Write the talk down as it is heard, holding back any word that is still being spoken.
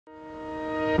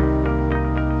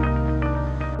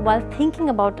While thinking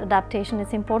about adaptation,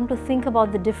 it's important to think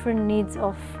about the different needs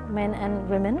of men and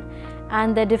women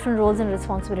and their different roles and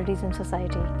responsibilities in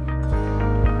society.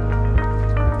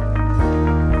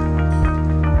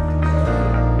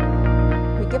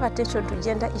 We give attention to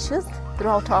gender issues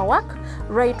throughout our work,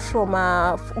 right from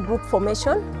group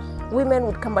formation. Women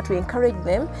would come, but we encourage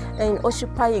them in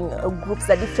occupying groups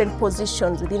at different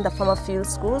positions within the farmer field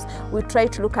schools. We try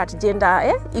to look at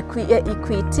gender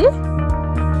equity.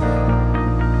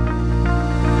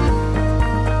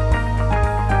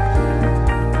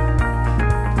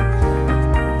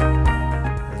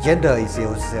 Gender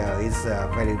issues is a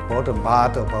very important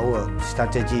part of our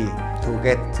strategy to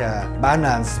get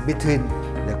balance between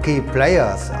the key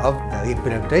players of the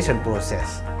implementation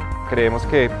process. Creemos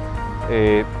que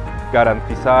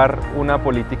garantizar una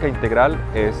política integral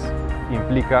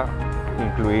implica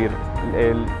incluir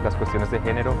las cuestiones de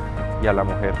género y a la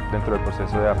mujer dentro del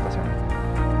proceso de adaptación.